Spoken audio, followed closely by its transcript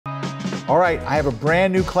All right, I have a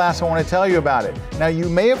brand new class I want to tell you about it. Now, you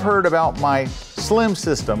may have heard about my Slim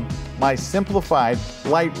system, my simplified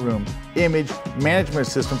Lightroom image management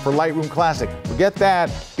system for Lightroom Classic. Forget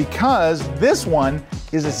that, because this one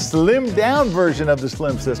is a slimmed down version of the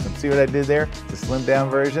Slim system. See what I did there? The slimmed down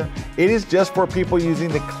version. It is just for people using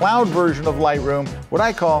the cloud version of Lightroom, what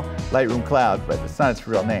I call Lightroom Cloud, but it's not its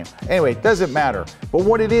real name. Anyway, it doesn't matter. But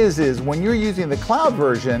what it is when you're using the cloud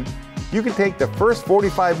version, you can take the first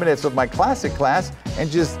 45 minutes of my classic class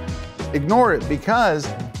and just ignore it, because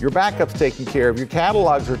your backup's taken care of, your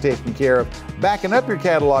catalogs are taken care of, backing up your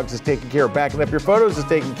catalogs is taken care of, backing up your photos is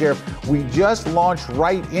taken care of. We just launched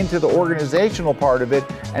right into the organizational part of it,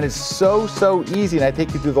 and it's so easy, and I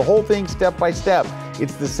take you through the whole thing step by step.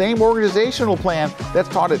 It's the same organizational plan that's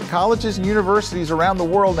taught at colleges and universities around the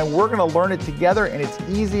world, and we're gonna learn it together, and it's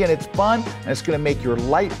easy and it's fun, and it's gonna make your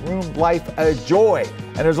Lightroom life a joy.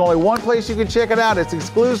 And there's only one place you can check it out. It's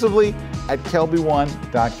exclusively at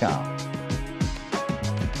kelby1.com.